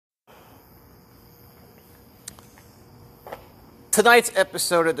Tonight's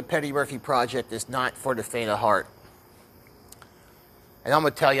episode of the Petty Murphy Project is not for the faint of heart. And I'm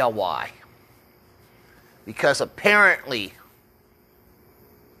going to tell y'all why. Because apparently,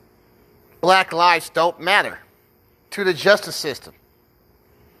 black lives don't matter to the justice system.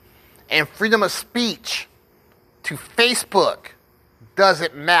 And freedom of speech to Facebook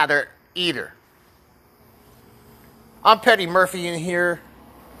doesn't matter either. I'm Petty Murphy in here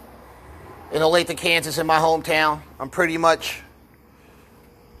in Olathe, Kansas, in my hometown. I'm pretty much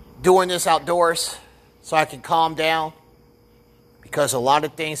doing this outdoors so I can calm down because a lot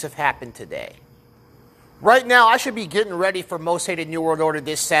of things have happened today. Right now, I should be getting ready for Most Hated New World Order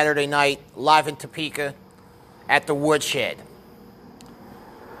this Saturday night, live in Topeka at the Woodshed.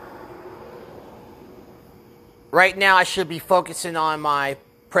 Right now, I should be focusing on my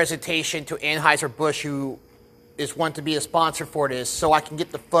presentation to Anheuser-Busch, who is one to be a sponsor for this, so I can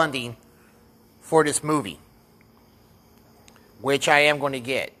get the funding for this movie, which I am going to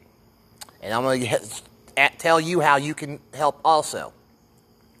get. And I'm going to tell you how you can help also.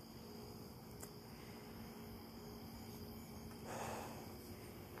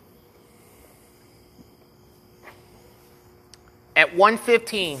 At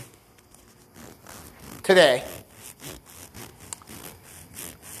 1:15 today,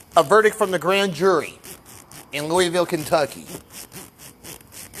 a verdict from the grand jury in Louisville, Kentucky,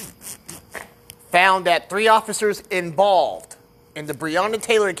 found that 3 officers involved in the Breonna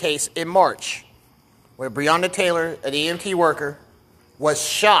Taylor case in March, where Breonna Taylor, an EMT worker, was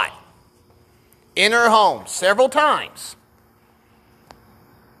shot in her home several times.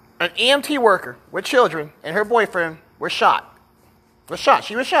 An EMT worker with children and her boyfriend were shot.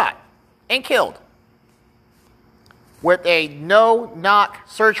 She was shot and killed with a no-knock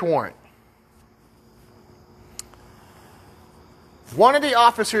search warrant. One of the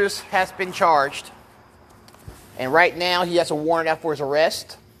officers has been charged, and right now he has a warrant out for his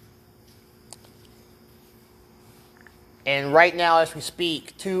arrest. And right now, as we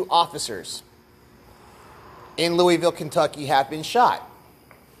speak, 2 officers in Louisville, Kentucky have been shot.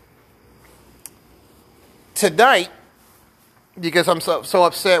 Tonight, because I'm so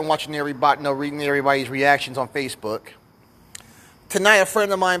upset watching everybody, reading everybody's reactions on Facebook, tonight a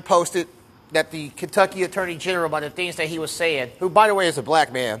friend of mine posted that the Kentucky Attorney General, by the things that he was saying, who, by the way, is a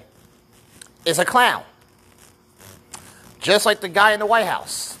black man, is a clown. Just like the guy in the White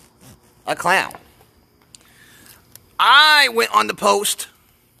House. A clown. I went on the post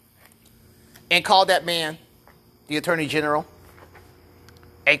and called that man, the Attorney General,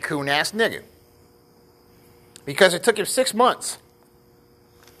 a coon-ass nigga. Because it took him 6 months.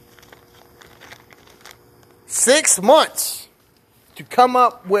 6 months to come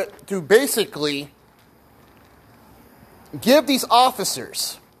up with, to basically give these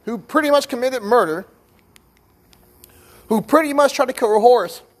officers who pretty much committed murder, who pretty much tried to kill a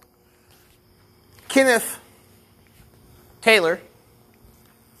horse, Kenneth Taylor,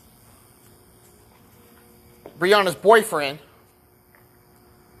 Breonna's boyfriend,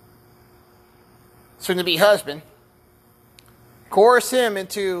 soon-to-be husband, coerce him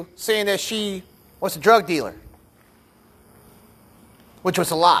into saying that she was a drug dealer, which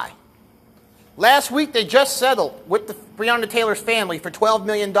was a lie. Last week, they just settled with the Breonna Taylor's family for $12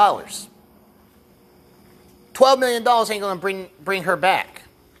 million. $12 million ain't going to bring her back.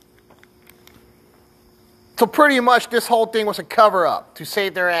 So pretty much this whole thing was a cover-up to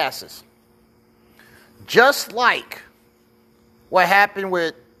save their asses. Just like what happened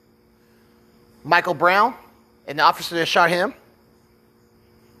with Michael Brown and the officer that shot him.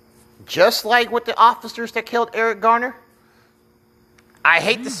 Just like with the officers that killed Eric Garner. I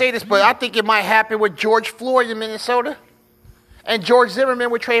hate to say this, but I think it might happen with George Floyd in Minnesota. And George Zimmerman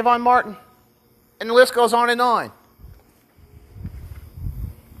with Trayvon Martin. And the list goes on and on.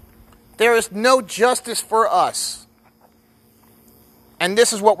 There is no justice for us. And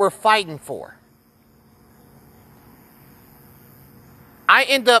this is what we're fighting for. I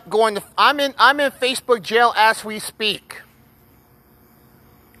end up going to, I'm in Facebook jail as we speak.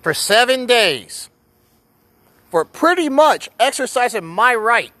 For 7 days. For pretty much exercising my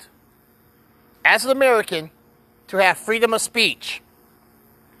right as an American to have freedom of speech.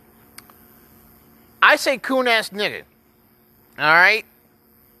 I say coon-ass nigga. Alright?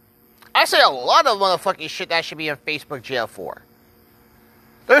 I say a lot of motherfucking shit that I should be in Facebook jail for.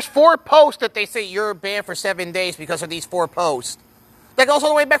 There's 4 posts that they say you're banned for 7 days because of these 4 posts. That goes all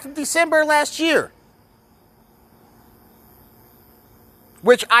the way back from December last year.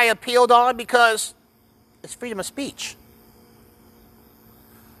 Which I appealed on because it's freedom of speech.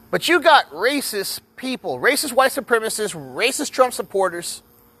 But you got racist people, racist white supremacists, racist Trump supporters,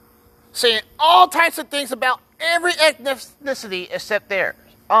 saying all types of things about every ethnicity except their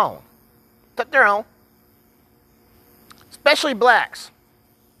own. Except their own. Especially blacks.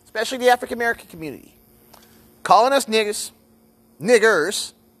 Especially the African American community. Calling us niggas,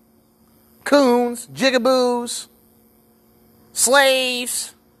 niggers, coons, jigaboos,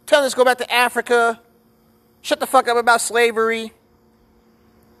 slaves, telling us to go back to Africa, shut the fuck up about slavery,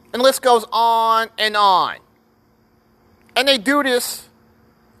 and the list goes on and on. And they do this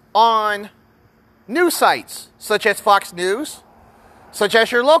on news sites, such as Fox News, such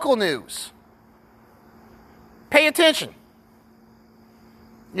as your local news. Pay attention.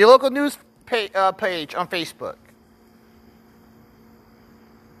 Your local news page on Facebook.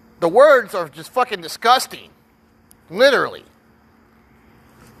 The words are just fucking disgusting. Literally.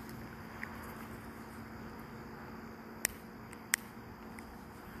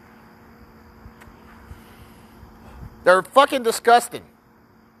 They're fucking disgusting.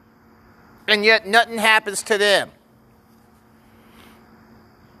 And yet nothing happens to them.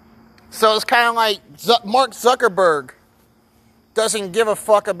 So it's kind of like Mark Zuckerberg doesn't give a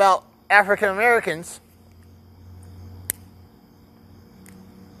fuck about African Americans.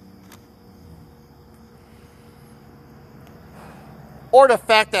 Or the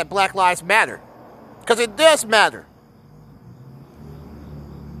fact that Black Lives Matter. Because it does matter.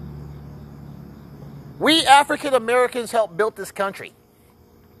 We African Americans helped build this country.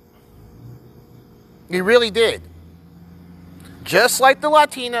 We really did. Just like the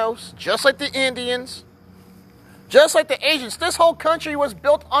Latinos, just like the Indians, just like the Asians. This whole country was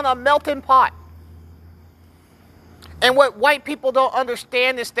built on a melting pot. And what white people don't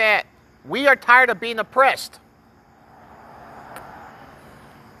understand is that we are tired of being oppressed.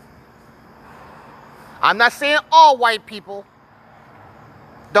 I'm not saying all white people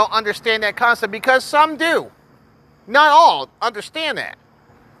don't understand that concept, because some do. Not all understand that.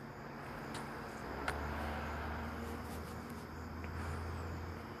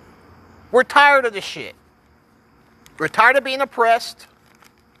 We're tired of this shit. We're tired of being oppressed.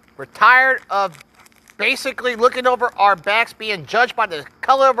 We're tired of basically looking over our backs, being judged by the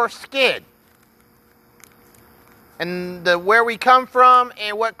color of our skin. And where we come from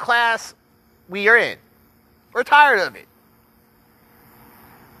and what class we are in. We're tired of it.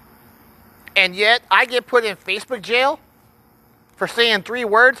 And yet, I get put in Facebook jail for saying 3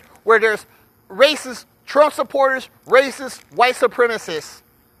 words where there's racist Trump supporters, racist white supremacists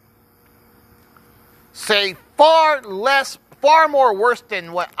say far more worse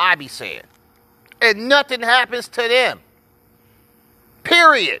than what I be saying. And nothing happens to them.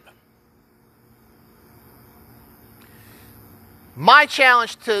 Period. My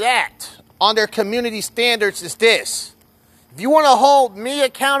challenge to that on their community standards is this. If you want to hold me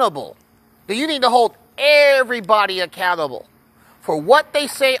accountable, then you need to hold everybody accountable for what they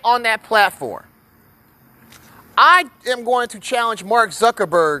say on that platform. I am going to challenge Mark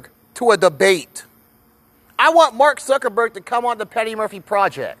Zuckerberg to a debate. I want Mark Zuckerberg to come on the Petty Murphy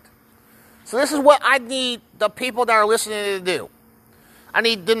Project. So this is what I need the people that are listening to do. I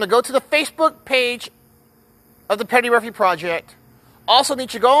need them to go to the Facebook page of the Petty Murphy Project. Also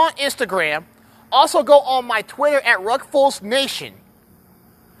need you to go on Instagram. Also go on my Twitter at Ruckfuls Nation.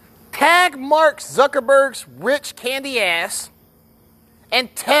 Tag Mark Zuckerberg's rich candy ass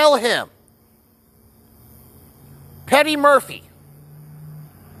and tell him Petty Murphy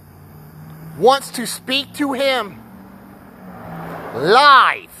wants to speak to him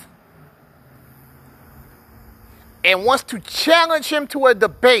live and wants to challenge him to a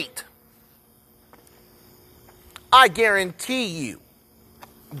debate. I guarantee you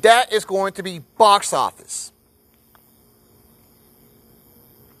that is going to be box office.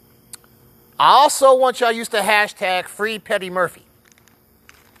 I also want y'all to use the hashtag Free Petty Murphy,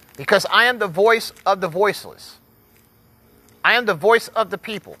 because I am the voice of the voiceless. I am the voice of the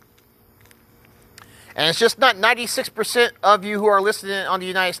people. And it's just not 96% of you who are listening in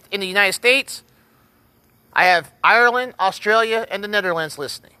the United States. I have Ireland, Australia, and the Netherlands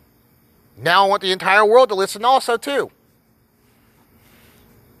listening. Now I want the entire world to listen also too.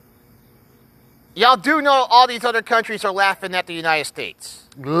 Y'all do know all these other countries are laughing at the United States.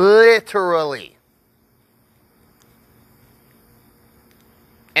 Literally.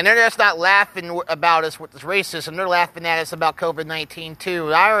 And they're just not laughing about us with this racism. They're laughing at us about COVID-19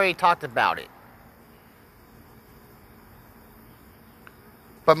 too. I already talked about it.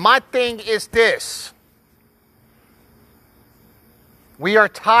 But my thing is this. We are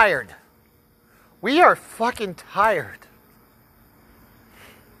tired. We are fucking tired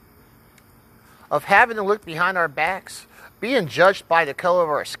of having to look behind our backs, being judged by the color of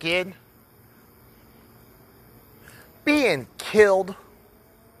our skin, being killed,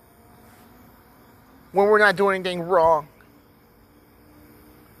 when we're not doing anything wrong.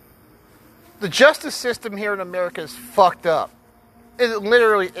 The justice system here in America is fucked up. It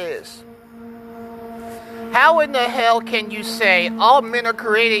literally is. How in the hell can you say all men are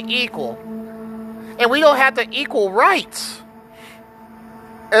created equal and we don't have the equal rights?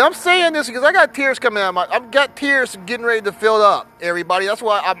 And I'm saying this because I got tears coming out. I've got tears getting ready to fill up, everybody. That's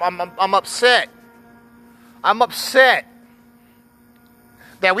why I'm upset. I'm upset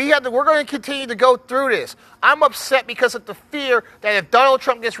that we're going to continue to go through this. I'm upset because of the fear that if Donald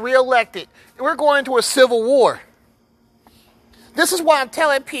Trump gets reelected, we're going into a civil war. This is why I'm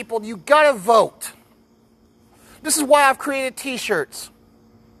telling people, you gotta vote. This is why I've created t-shirts.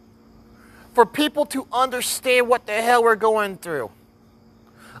 For people to understand what the hell we're going through.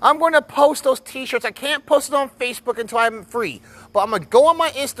 I'm going to post those t-shirts. I can't post it on Facebook until I'm free. But I'm going to go on my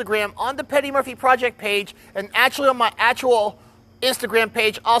Instagram, on the Petty Murphy Project page, and actually on my actual Instagram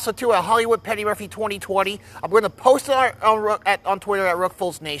page, also too, at Hollywood Petty Murphy 2020. I'm going to post it on Twitter at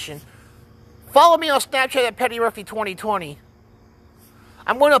Rookfuls Nation. Follow me on Snapchat at Petty Murphy 2020.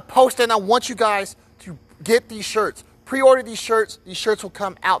 I'm going to post it, and I want you guys to get these shirts. Pre-order these shirts. These shirts will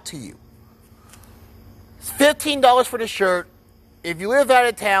come out to you. It's $15 for the shirt. If you live out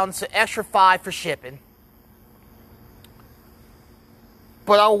of town, it's an extra $5 for shipping.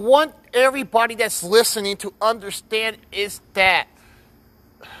 But I want everybody that's listening to understand is that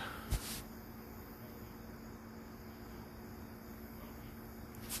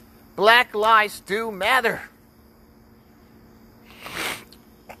Black lives do matter.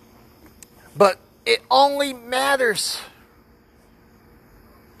 But it only matters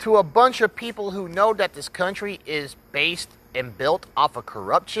to a bunch of people who know that this country is based and built off of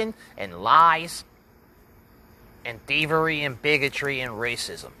corruption and lies and thievery and bigotry and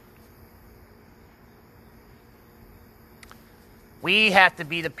racism. We have to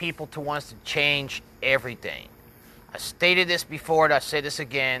be the people to want us to change everything. I stated this before and I say this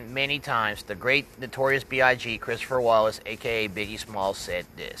again many times. The great Notorious B.I.G. Christopher Wallace, a.k.a. Biggie Smalls, said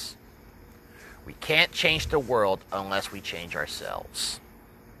this. We can't change the world unless we change ourselves.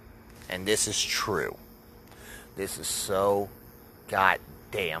 And this is true. This is so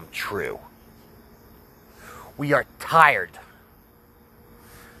goddamn true. We are tired.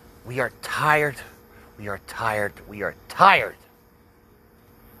 We are tired. We are tired. We are tired.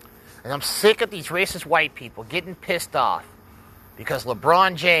 And I'm sick of these racist white people getting pissed off because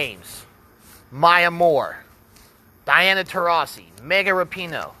LeBron James, Maya Moore, Diana Taurasi, Megan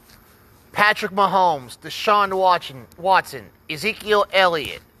Rapinoe, Patrick Mahomes, Deshaun Watson, Ezekiel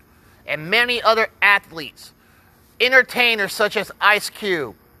Elliott, and many other athletes, entertainers such as Ice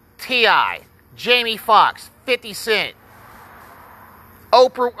Cube, T.I., Jamie Foxx, 50 Cent,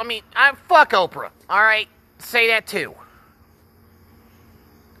 Oprah, fuck Oprah, alright? Say that too.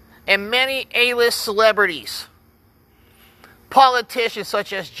 And many A-list celebrities, politicians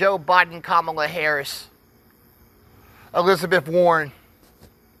such as Joe Biden, Kamala Harris, Elizabeth Warren,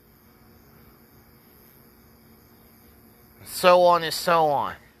 so on and so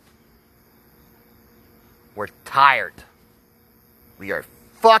on. We're tired. We are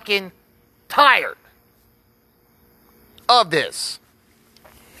fucking tired of this.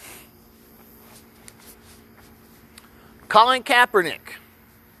 Colin Kaepernick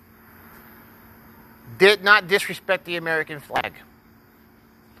did not disrespect the American flag.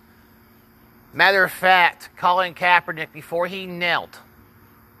 Matter of fact, Colin Kaepernick, before he knelt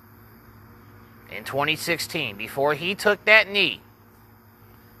in 2016, before he took that knee,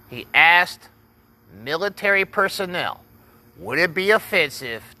 he asked military personnel, would it be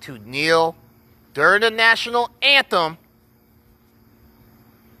offensive to kneel during the national anthem?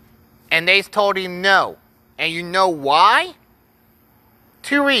 And they told him no. And you know why?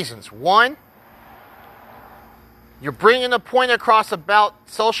 2 reasons. One, you're bringing a point across about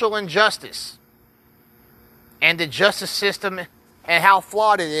social injustice and the justice system and how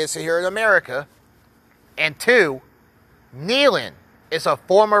flawed it is here in America. And 2, kneeling is a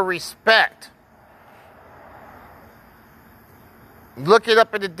form of respect. Look it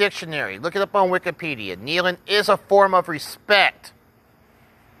up in the dictionary. Look it up on Wikipedia. Kneeling is a form of respect.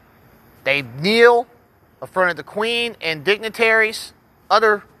 They kneel in front of the Queen and dignitaries,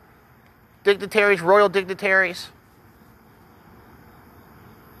 other dignitaries, royal dignitaries.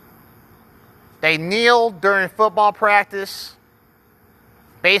 They kneel during football practice,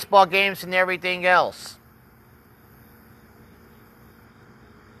 baseball games, and everything else.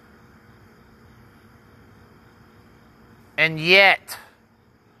 And yet,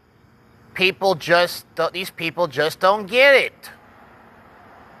 these people just don't get it.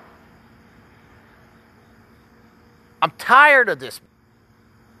 I'm tired of this.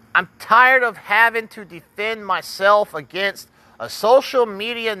 I'm tired of having to defend myself against a social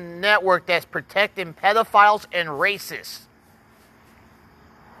media network that's protecting pedophiles and racists.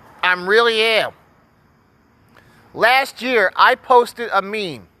 I really am. Last year, I posted a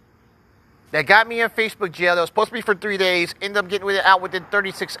meme that got me in Facebook jail. That was supposed to be for 3 days. Ended up getting it out within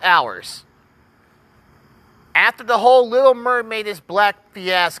 36 hours. After the whole Little Mermaid is Black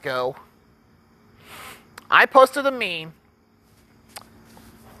fiasco, I posted a meme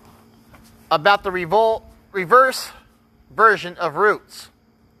about the reverse version of Roots,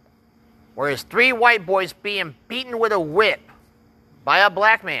 where it's 3 white boys being beaten with a whip by a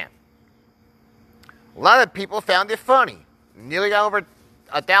black man. A lot of people found it funny. Nearly got over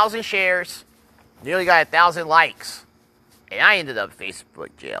 1,000 shares, nearly got 1,000 likes, and I ended up in Facebook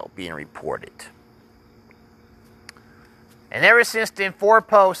jail being reported. And ever since then, 4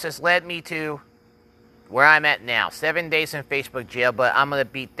 posts has led me to where I'm at now. 7 days in Facebook jail, but I'm going to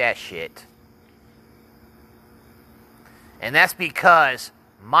beat that shit. And that's because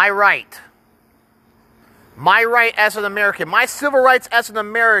my right as an American, my civil rights as an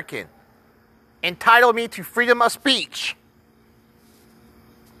American, entitled me to freedom of speech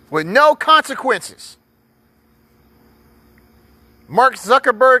with no consequences. Mark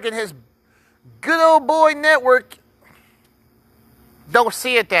Zuckerberg and his good old boy network don't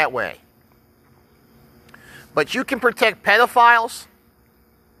see it that way. But you can protect pedophiles.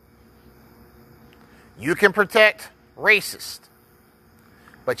 You can protect racists.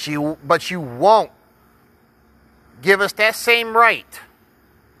 But you won't give us that same right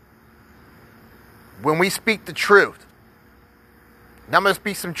when we speak the truth. And I'm going to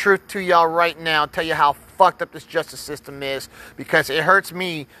speak some truth to y'all right now, tell you how fucked up this justice system is, because it hurts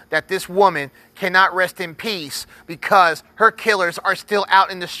me that this woman cannot rest in peace because her killers are still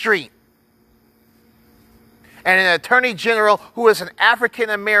out in the street. And an attorney general who is an African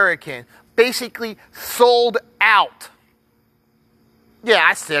American basically sold out. Yeah,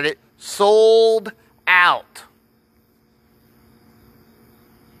 I said it. Sold out.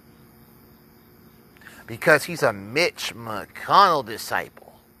 Because he's a Mitch McConnell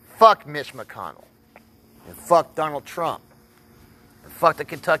disciple. Fuck Mitch McConnell. And fuck Donald Trump. And fuck the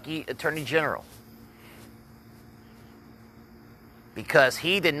Kentucky Attorney General. Because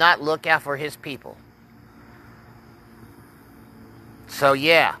he did not look out for his people. So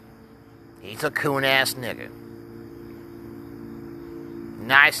yeah, he's a coon-ass nigga.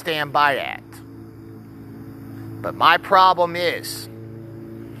 And I stand by that. But my problem is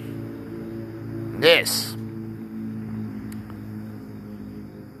this.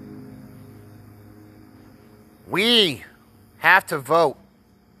 We have to vote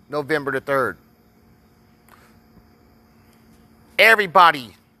November the 3rd.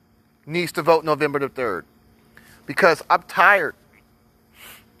 Everybody needs to vote November the 3rd. Because I'm tired.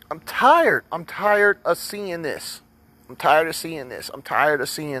 I'm tired of seeing this. I'm tired of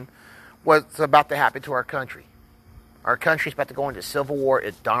seeing what's about to happen to our country. Our country's about to go into civil war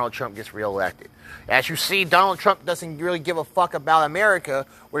if Donald Trump gets reelected. As you see, Donald Trump doesn't really give a fuck about America,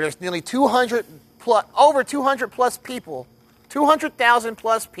 where there's nearly over 200 plus people, 200,000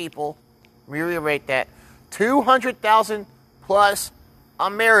 plus people, reiterate that, 200,000 plus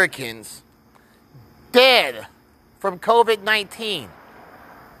Americans dead from COVID-19.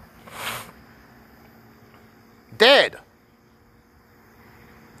 Dead.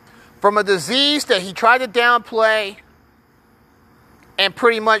 From a disease that he tried to downplay and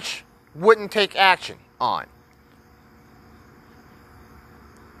pretty much wouldn't take action on.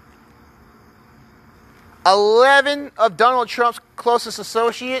 11 of Donald Trump's closest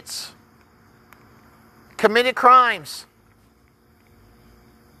associates committed crimes.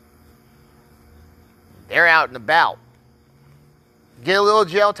 They're out and about. Get a little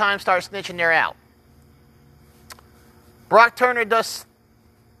jail time, start snitching, they're out. Brock Turner does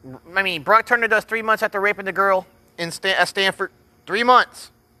 3 months after raping the girl at Stanford. 3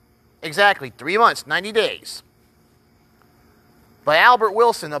 months. Exactly, 3 months, 90 days. But Albert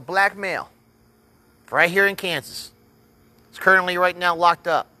Wilson, a black male, right here in Kansas, is currently right now locked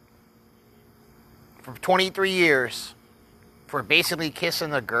up for 23 years for basically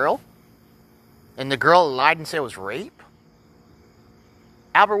kissing a girl. And the girl lied and said it was rape.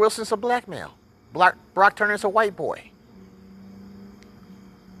 Albert Wilson's a black male. Brock Turner's a white boy.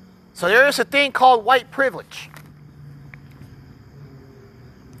 So there is a thing called white privilege.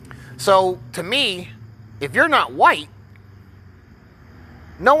 So to me, if you're not white,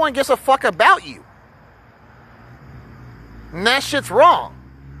 no one gives a fuck about you. And that shit's wrong.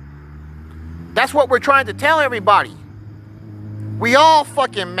 That's what we're trying to tell everybody. We all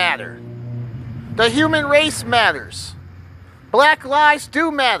fucking matter. The human race matters. Black lives do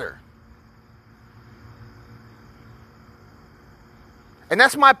matter. And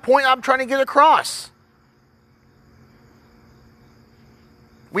that's my point I'm trying to get across.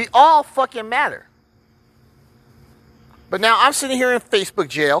 We all fucking matter. But now I'm sitting here in Facebook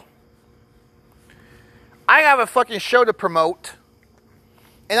jail. I have a fucking show to promote.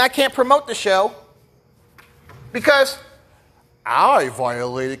 And I can't promote the show because I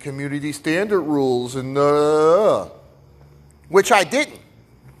violated community standard rules and which I didn't.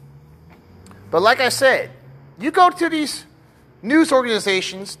 But like I said, you go to these news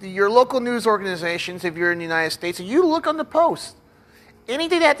organizations, your local news organizations, if you're in the United States, and you look on the post.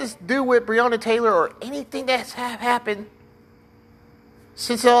 Anything that has to do with Breonna Taylor or anything that's happened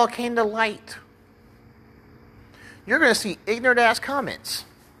since it all came to light, you're going to see ignorant-ass comments.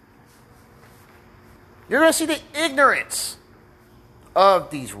 You're going to see the ignorance of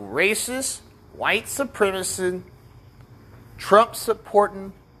these racist, white supremacist,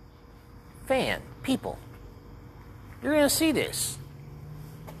 Trump-supporting people. You're going to see this.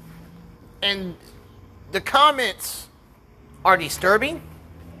 And the comments are disturbing,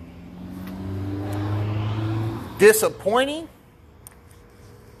 disappointing,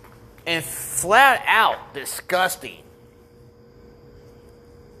 and flat out disgusting.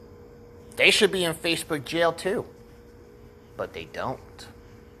 They should be in Facebook jail too. But they don't.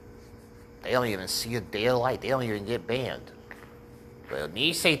 They don't even see a day of light. They don't even get banned. But when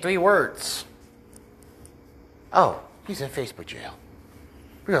you say 3 words, oh, he's in Facebook jail.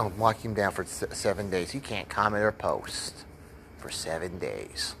 We're going to lock him down for 7 days. He can't comment or post for 7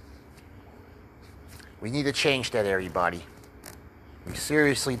 days. We need to change that, everybody. We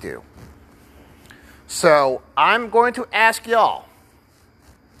seriously do. So, I'm going to ask y'all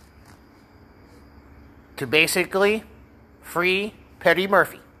to basically free Petty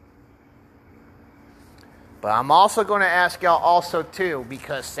Murphy. But I'm also going to ask y'all also, too,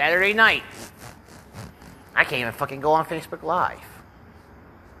 because Saturday night, I can't even fucking go on Facebook Live.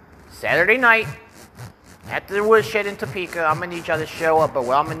 Saturday night, at the Woodshed in Topeka, I'm going to need y'all to show up. But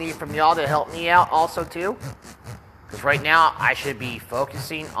what I'm going to need from y'all to help me out also, too, because right now, I should be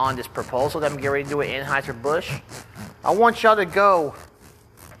focusing on this proposal that I'm getting ready to do with Anheuser-Busch. I want y'all to go.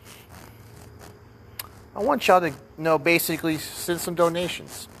 I want y'all to, basically send some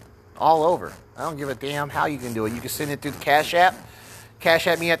donations all over. I don't give a damn how you can do it. You can send it through the Cash App. Cash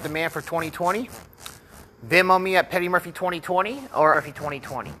App me at the Man for 2020. Venmo me at Petty Murphy 2020 or Murphy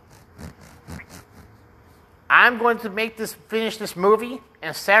 2020. I'm going to finish this movie,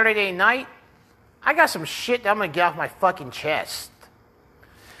 and Saturday night, I got some shit that I'm going to get off my fucking chest.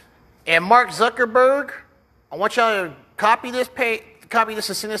 And Mark Zuckerberg, I want y'all to copy this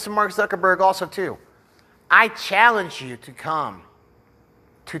and send this to Mark Zuckerberg also too. I challenge you to come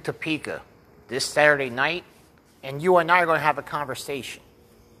to Topeka this Saturday night, and you and I are going to have a conversation.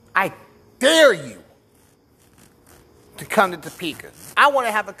 I dare you to come to Topeka. I want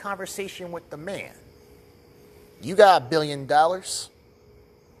to have a conversation with the man. You got $1 billion.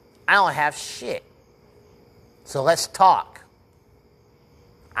 I don't have shit. So let's talk.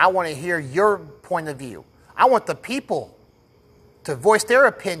 I want to hear your point of view. I want the people to voice their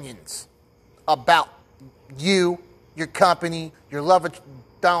opinions about you, your company, your love of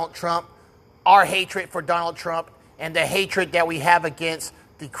Donald Trump, our hatred for Donald Trump, and the hatred that we have against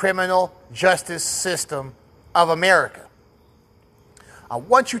the criminal justice system of America. I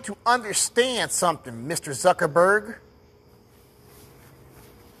want you to understand something, Mr. Zuckerberg.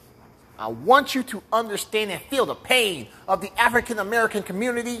 I want you to understand and feel the pain of the African American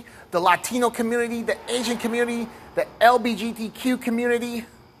community, the Latino community, the Asian community, the LGBTQ community,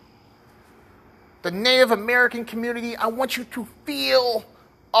 the Native American community. I want you to feel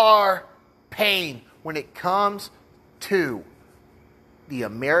our pain when it comes to the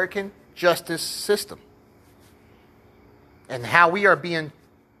American justice system and how we are being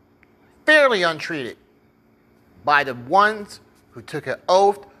fairly untreated by the ones who took an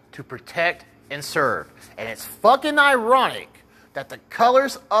oath to protect and serve. And it's fucking ironic that the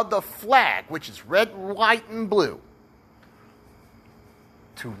colors of the flag, which is red, white, and blue,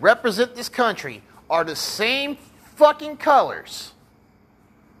 to represent this country are the same fucking colors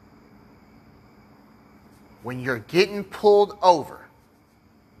when you're getting pulled over.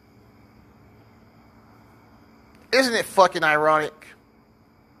 Isn't it fucking ironic?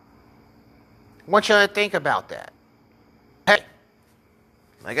 I want you to think about that. Hey,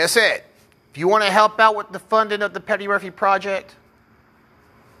 like I said, if you want to help out with the funding of the Petty Murphy Project,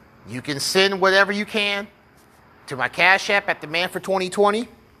 you can send whatever you can to my Cash App at the Man for 2020.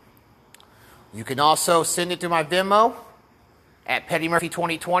 You can also send it to my Venmo at Petty Murphy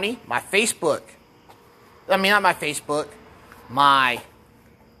 2020. My Facebook. I mean, not my Facebook. my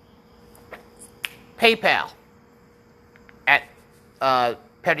PayPal at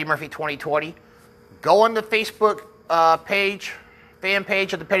Petty Murphy 2020. Go on the Facebook fan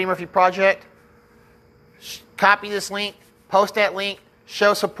page of the Petty Murphy Project. Copy this link, post that link,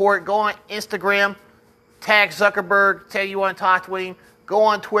 show support. Go on Instagram, tag Zuckerberg, tell you want to talk to him. Go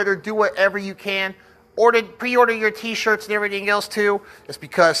on Twitter, do whatever you can. Pre-order your T-shirts and everything else too. It's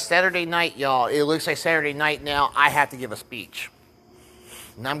because Saturday night, y'all, it looks like Saturday night now, I have to give a speech.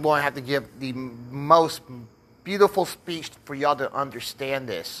 And I'm going to have to give the most beautiful speech for y'all to understand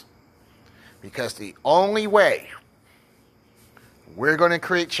this. Because the only way we're going to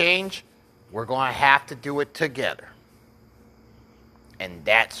create change, we're going to have to do it together. And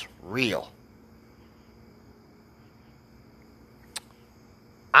that's real.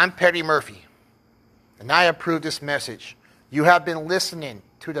 I'm Petty Murphy, and I approve this message. You have been listening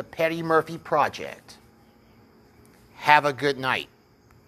to the Petty Murphy Project. Have a good night.